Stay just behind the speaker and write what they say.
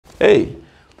Hey,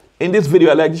 in this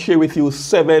video, I'd like to share with you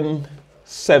seven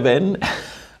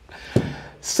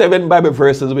Bible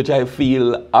verses which I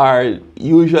feel are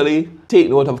usually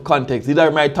taken out of context. These are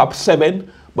my top 7,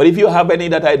 but if you have any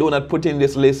that I do not put in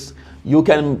this list, you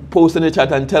can post in the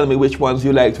chat and tell me which ones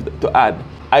you like to add.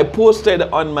 I posted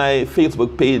on my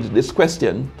Facebook page this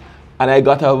question and I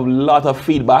got a lot of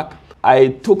feedback. I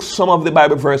took some of the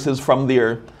Bible verses from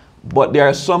there, but there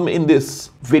are some in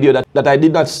this video that I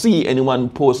did not see anyone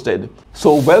posted.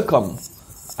 So welcome.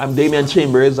 I'm Damian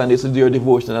Chambers and this is your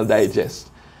Devotional Digest.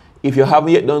 If you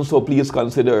haven't yet done so, please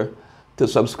consider to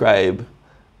subscribe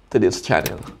to this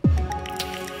channel.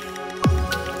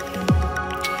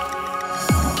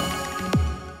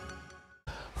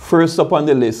 First up on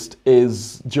the list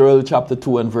is Joel chapter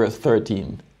 2 and verse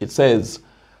 13. It says,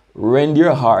 "Rend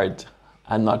your heart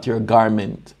and not your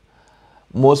garment."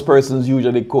 Most persons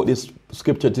usually quote this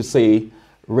scripture to say,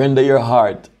 render your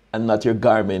heart and not your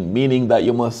garment, meaning that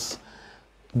you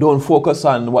don't focus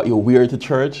on what you wear to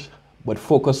church, but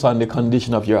focus on the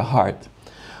condition of your heart.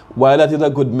 While that is a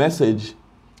good message,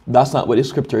 that's not what the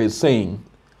scripture is saying.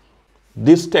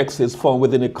 This text is found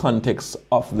within the context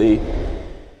of the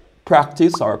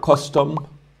practice or custom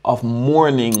of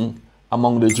mourning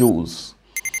among the Jews.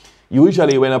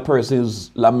 Usually when a person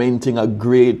is lamenting a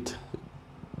great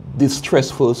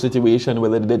distressful situation,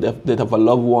 whether the death of a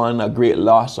loved one, a great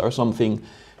loss or something,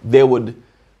 they would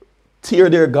tear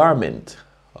their garment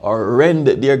or rend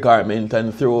their garment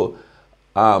and throw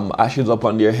ashes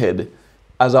upon their head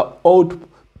as an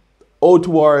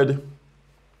outward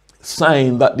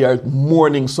sign that they are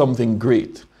mourning something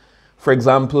great. For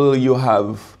example, you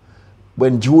have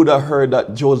when Judah heard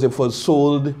that Joseph was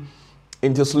sold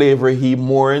into slavery, he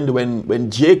mourned. When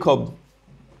Jacob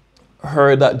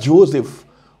heard that Joseph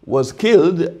was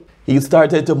killed, he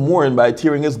started to mourn by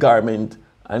tearing his garment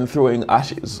and throwing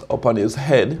ashes upon his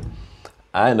head.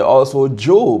 And also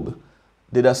Job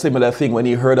did a similar thing when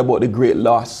he heard about the great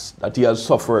loss that he had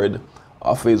suffered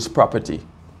of his property.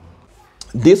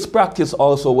 This practice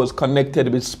also was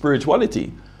connected with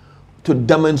spirituality to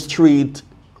demonstrate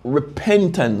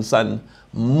repentance and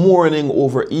mourning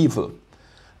over evil.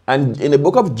 And in the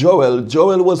book of Joel,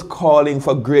 Joel was calling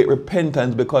for great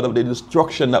repentance because of the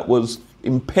destruction that was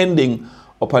impending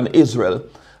upon Israel.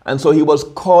 And so he was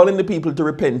calling the people to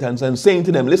repentance and saying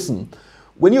to them, listen,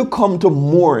 when you come to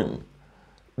mourn,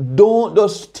 don't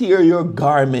just tear your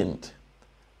garment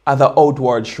as an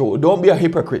outward show. Don't be a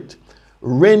hypocrite.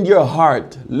 Rend your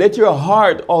heart. Let your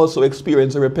heart also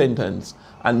experience a repentance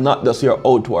and not just your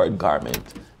outward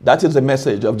garment. That is the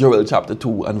message of Joel chapter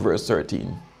 2 and verse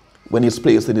 13 when it's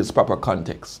placed in its proper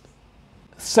context.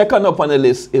 Second up on the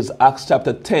list is Acts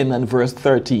chapter 10 and verse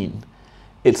 13.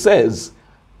 It says,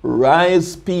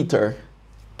 "Rise, Peter,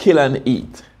 kill and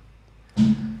eat."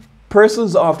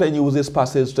 Persons often use this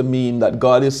passage to mean that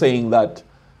God is saying that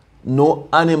no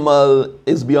animal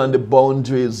is beyond the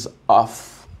boundaries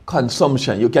of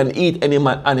consumption. You can eat any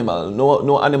animal.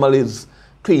 No animal is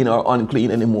clean or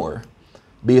unclean anymore,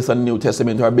 based on the New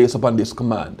Testament or based upon this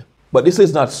command. But this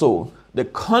is not so. The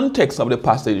context of the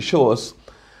passage shows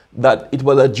that it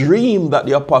was a dream that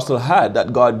the apostle had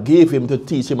that God gave him to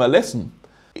teach him a lesson.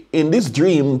 In this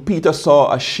dream, Peter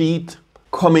saw a sheet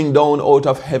coming down out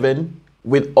of heaven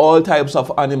with all types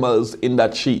of animals in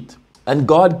that sheet. And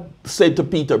God said to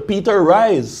Peter, "Peter,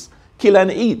 rise, kill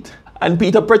and eat." And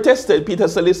Peter protested. Peter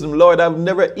said, "Listen, Lord, I've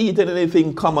never eaten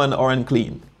anything common or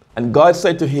unclean." And God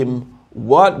said to him,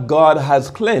 "What God has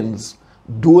cleansed,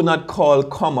 do not call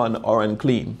common or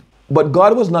unclean." But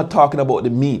God was not talking about the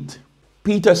meat.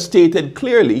 Peter stated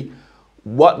clearly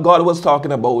what God was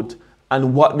talking about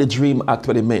and what the dream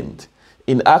actually meant.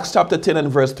 In Acts chapter 10 and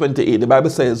verse 28, the Bible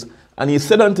says, "And he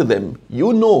said unto them,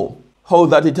 you know how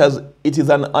that it is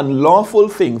an unlawful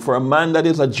thing for a man that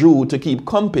is a Jew to keep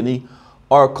company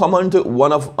or come unto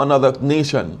one of another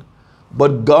nation.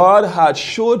 But God had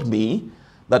showed me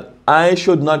that I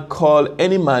should not call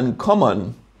any man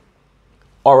common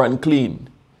or unclean."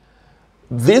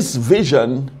 This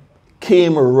vision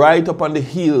came right upon the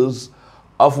heels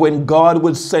of when God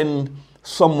would send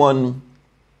someone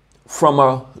from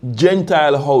a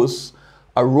Gentile house,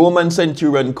 a Roman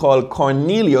centurion called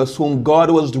Cornelius, whom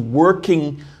God was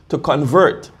working to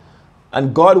convert.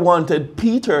 And God wanted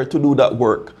Peter to do that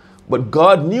work. But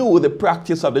God knew the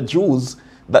practice of the Jews,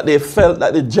 that they felt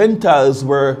that the Gentiles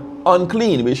were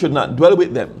unclean. We should not dwell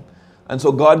with them. And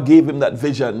so God gave him that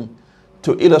vision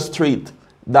to illustrate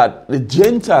that the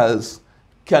Gentiles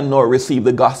cannot receive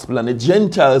the gospel and the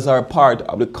Gentiles are part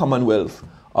of the commonwealth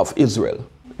of Israel.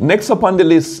 Next up on the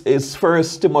list is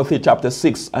 1 Timothy chapter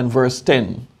 6 and verse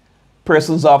 10.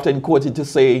 Persons often quote it to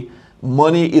say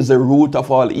money is the root of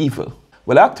all evil.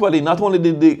 Well, actually, not only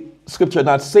did the scripture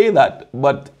not say that,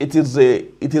 but it is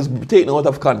taken out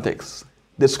of context.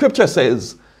 The scripture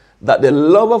says that the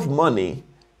love of money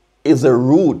is the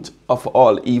root of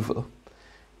all evil.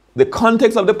 The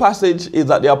context of the passage is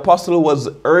that the apostle was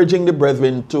urging the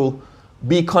brethren to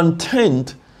be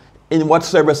content in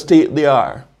whatsoever state they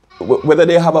are. Whether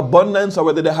they have abundance or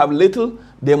whether they have little,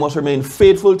 they must remain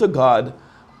faithful to God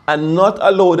and not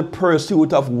allow the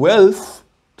pursuit of wealth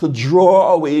to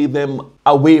draw them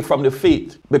away from the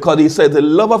faith. Because he said the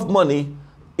love of money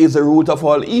is the root of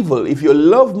all evil. If you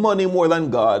love money more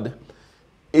than God,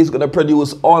 it's going to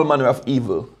produce all manner of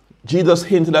evil. Jesus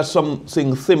hinted at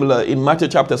something similar in Matthew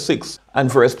chapter 6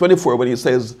 and verse 24 when he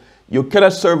says, you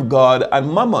cannot serve God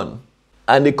and mammon.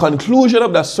 And the conclusion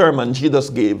of that sermon Jesus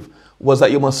gave was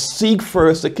that you must seek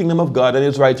first the kingdom of God and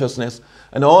his righteousness,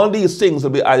 and all these things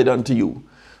will be added unto you.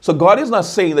 So God is not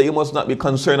saying that you must not be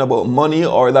concerned about money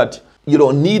or that you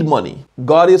don't need money.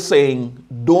 God is saying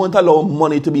don't allow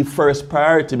money to be first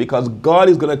priority, because God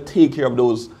is going to take care of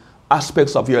those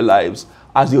aspects of your lives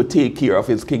as you take care of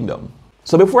his kingdom.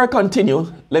 So before I continue,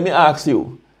 let me ask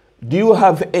you, do you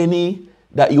have any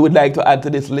that you would like to add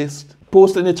to this list?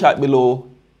 Post in the chat below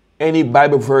any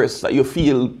Bible verse that you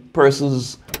feel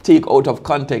persons take out of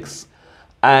context.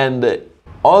 And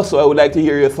also, I would like to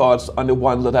hear your thoughts on the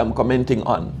ones that I'm commenting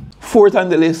on. Fourth on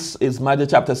the list is Matthew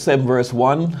chapter 7 verse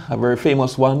 1, a very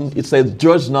famous one. It says,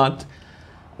 judge not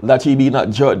that ye be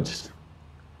not judged.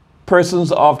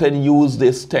 Persons often use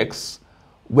this text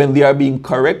when they are being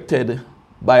corrected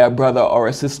by a brother or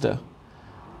a sister.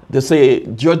 They say,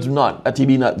 judge not that ye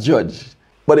be not judged.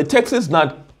 But the text is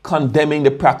not condemning the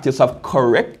practice of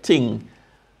correcting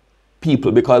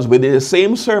people, because within the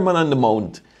same Sermon on the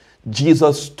Mount,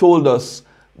 Jesus told us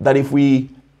that if we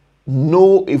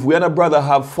and a brother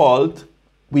have fault,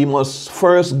 we must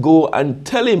first go and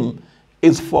tell him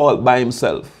his fault by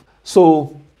himself.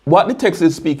 So what the text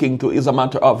is speaking to is a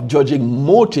matter of judging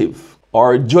motive,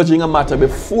 or judging a matter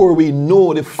before we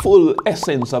know the full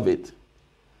essence of it.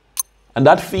 And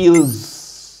that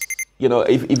feels, you know,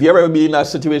 if you've ever been in that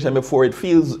situation before, it doesn't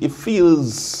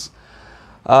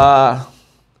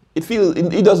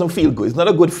feel good. It's not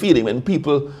a good feeling when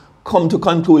people come to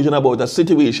conclusion about a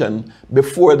situation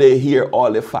before they hear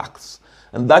all the facts.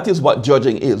 And that is what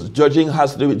judging is. Judging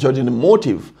has to do with judging the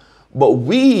motive. But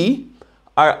we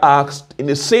are asked in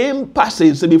the same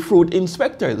passage to be fruit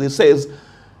inspectors. It says,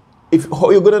 how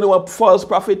are you going to know a false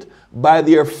prophet? By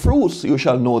their fruits you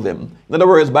shall know them. In other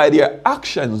words, by their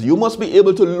actions. You must be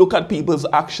able to look at people's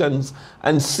actions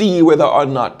and see whether or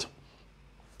not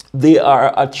they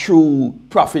are a true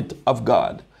prophet of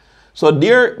God. So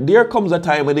there comes a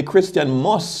time when the Christian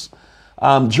must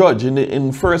judge.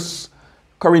 In 1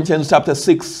 Corinthians chapter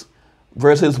 6,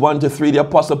 verses 1 to 3, the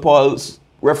Apostle Paul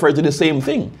referred to the same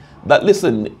thing. That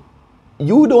listen,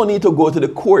 you don't need to go to the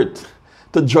court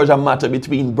to judge a matter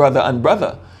between brother and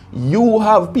brother. You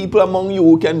have people among you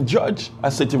who can judge a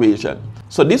situation.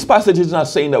 So this passage is not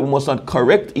saying that we must not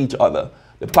correct each other.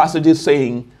 The passage is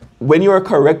saying when you're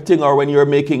correcting or when you're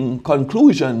making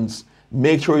conclusions,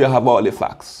 make sure you have all the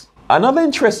facts. Another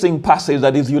interesting passage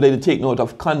that is usually to take note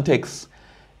of context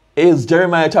is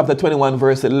Jeremiah chapter 21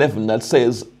 verse 11 that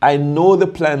says, I know the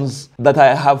plans that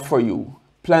I have for you,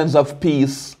 plans of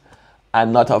peace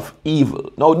and not of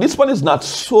evil. Now this one is not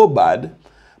so bad,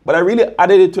 but I really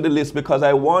added it to the list because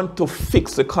I want to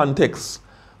fix the context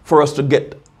for us to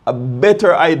get a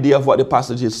better idea of what the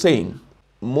passage is saying.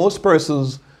 Most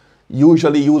persons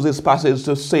usually use this passage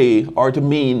to say or to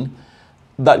mean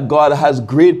that God has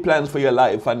great plans for your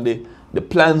life, and the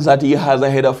plans that he has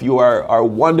ahead of you are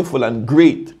wonderful and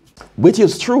great, which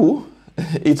is true.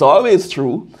 It's always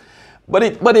true. But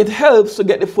it helps to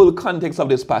get the full context of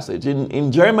this passage.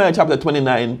 In Jeremiah chapter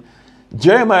 29,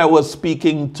 Jeremiah was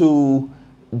speaking to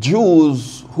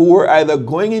Jews who were either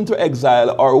going into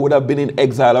exile or would have been in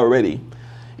exile already.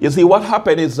 You see, what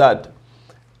happened is that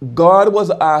God was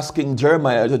asking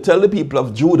Jeremiah to tell the people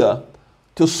of Judah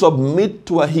to submit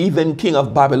to a heathen king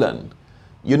of Babylon.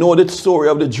 You know the story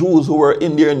of the Jews who were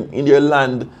in their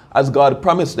land as God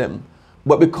promised them.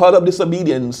 But because of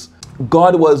disobedience,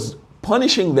 God was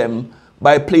punishing them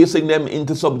by placing them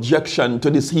into subjection to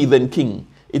this heathen king.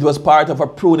 It was part of a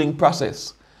pruning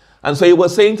process. And so he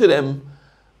was saying to them,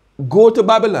 go to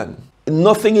Babylon.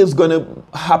 Nothing is going to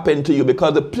happen to you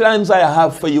because the plans I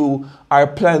have for you are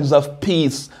plans of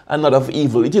peace and not of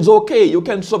evil. It is okay. You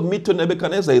can submit to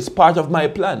Nebuchadnezzar. It's part of my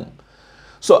plan.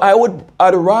 So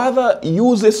I'd rather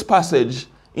use this passage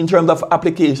in terms of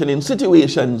application in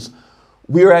situations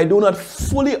where I do not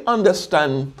fully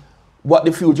understand what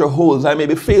the future holds. I may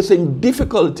be facing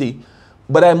difficulty,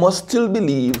 but I must still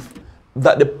believe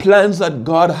that the plans that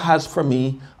God has for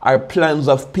me are plans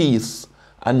of peace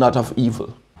and not of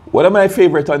evil. One of my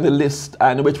favorite on the list,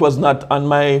 and which was not on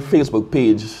my Facebook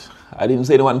page, I didn't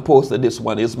say anyone posted this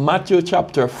one, is Matthew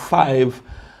chapter 5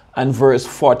 and verse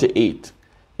 48.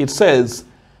 It says,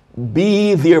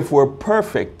 "Be therefore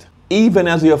perfect, even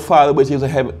as your Father which is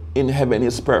in heaven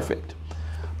is perfect."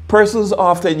 Persons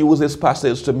often use this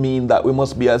passage to mean that we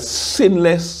must be as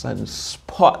sinless and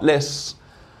spotless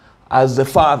as the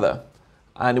Father,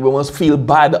 and we must feel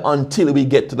bad until we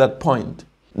get to that point.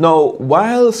 Now,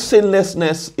 while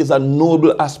sinlessness is a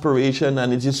noble aspiration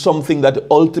and it is something that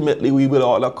ultimately we will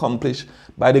all accomplish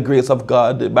by the grace of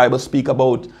God, the Bible speaks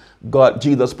about God,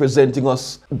 Jesus presenting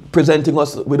us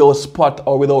without spot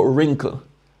or without wrinkle.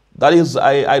 That is,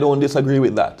 I don't disagree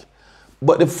with that.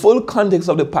 But the full context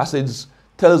of the passage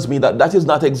tells me that that is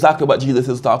not exactly what Jesus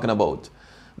is talking about.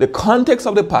 The context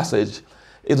of the passage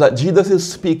is that Jesus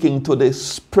is speaking to the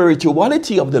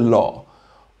spirituality of the law,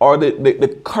 or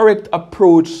the correct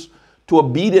approach to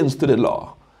obedience to the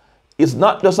law. It's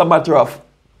not just a matter of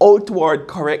outward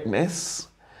correctness.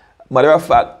 Matter of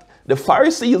fact, the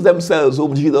Pharisees themselves,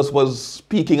 whom Jesus was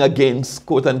speaking against,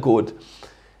 quote unquote,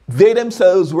 they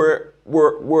themselves were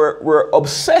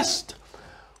obsessed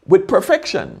with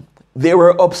perfection. They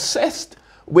were obsessed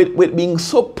with being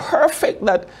so perfect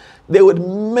that they would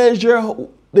measure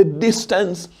the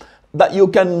distance that you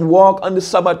can walk on the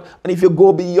Sabbath, and if you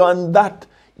go beyond that,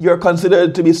 you're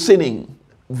considered to be sinning.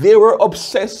 They were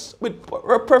obsessed with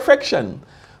perfection.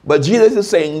 But Jesus is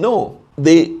saying, no,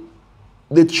 the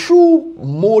true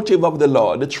motive of the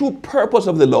law, the true purpose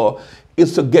of the law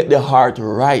is to get the heart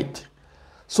right.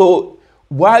 So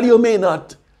while you may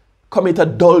not commit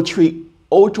adultery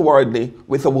outwardly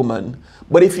with a woman,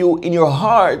 but if you, in your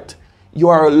heart, you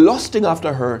are lusting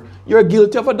after her, you're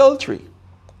guilty of adultery.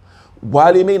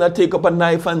 While you may not take up a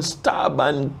knife and stab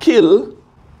and kill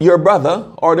your brother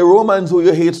or the Romans who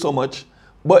you hate so much,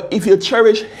 but if you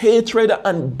cherish hatred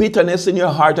and bitterness in your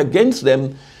heart against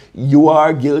them, you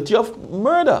are guilty of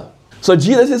murder. So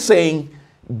Jesus is saying,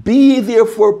 be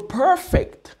therefore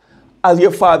perfect as your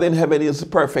Father in heaven is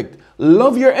perfect.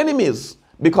 Love your enemies,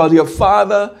 because your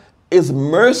Father is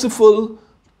merciful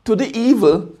to the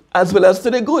evil as well as to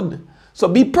the good. So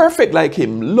be perfect like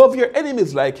him. Love your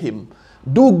enemies like him.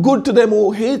 Do good to them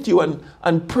who hate you,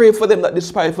 and pray for them that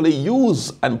despitefully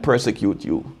use and persecute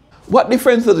you. What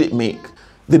difference does it make?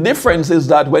 The difference is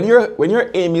that when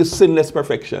your aim is sinless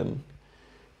perfection,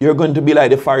 you're going to be like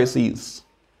the Pharisees.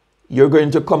 You're going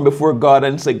to come before God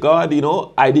and say, God, you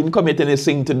know, I didn't commit any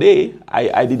sin today.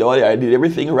 I did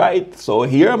everything right. So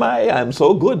here am I. I'm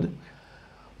so good.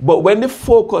 But when the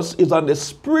focus is on the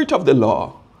spirit of the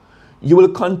law, you will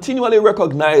continually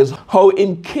recognize how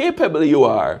incapable you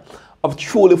are of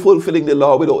truly fulfilling the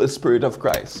law without the Spirit of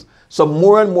Christ. So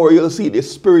more and more you'll see the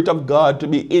Spirit of God to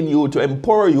be in you, to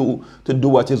empower you to do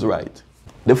what is right.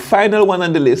 The final one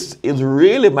on the list is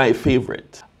really my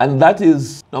favorite, and that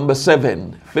is number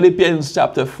 7, Philippians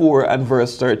chapter 4 and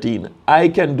verse 13. I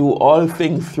can do all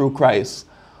things through Christ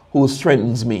who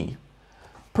strengthens me.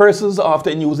 Persons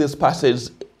often use this passage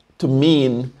to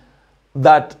mean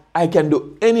that I can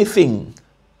do anything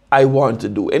I want to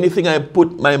do. Anything I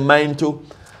put my mind to,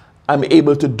 I'm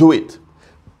able to do it.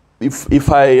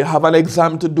 If I have an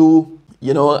exam to do,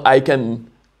 you know, I can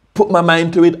put my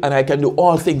mind to it and I can do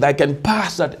all things. I can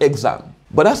pass that exam.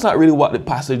 But that's not really what the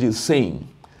passage is saying.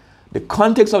 The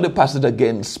context of the passage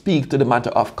again speaks to the matter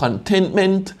of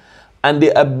contentment and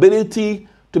the ability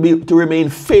to remain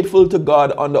faithful to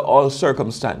God under all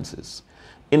circumstances.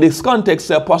 In this context,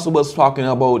 the apostle was talking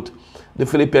about the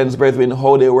Philippians brethren,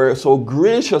 how they were so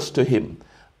gracious to him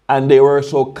and they were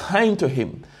so kind to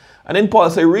him. And then Paul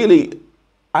said, really,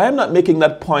 I am not making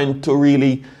that point to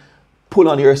really pull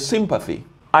on your sympathy.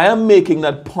 I am making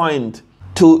that point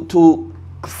to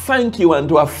thank you and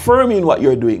to affirm you in what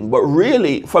you're doing. But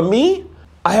really, for me,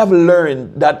 I have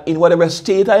learned that in whatever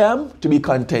state I am, to be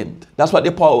content. That's what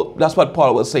Paul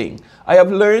was saying. I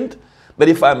have learned that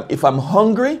if I'm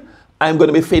hungry, I'm going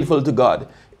to be faithful to God.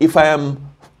 If I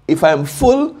am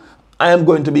full, I am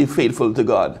going to be faithful to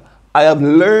God. I have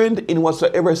learned in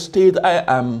whatsoever state I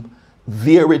am,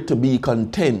 therewith to be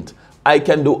content. I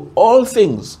can do all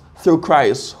things through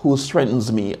Christ who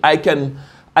strengthens me. I can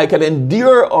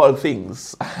endure all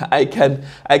things. I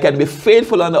can be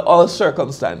faithful under all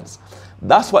circumstances.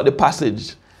 That's what the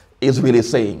passage is really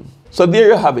saying. So there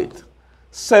you have it.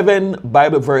 7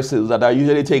 Bible verses that I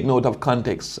usually take note of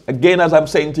context. Again, as I'm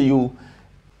saying to you,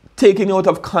 taking note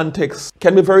of context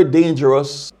can be very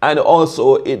dangerous, and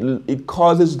also it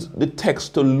causes the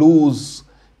text to lose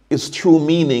its true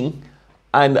meaning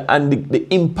and the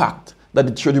impact that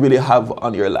it should really have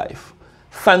on your life.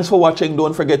 Thanks for watching.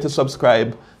 Don't forget to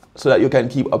subscribe so that you can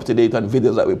keep up to date on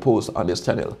videos that we post on this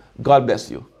channel. God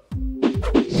bless you.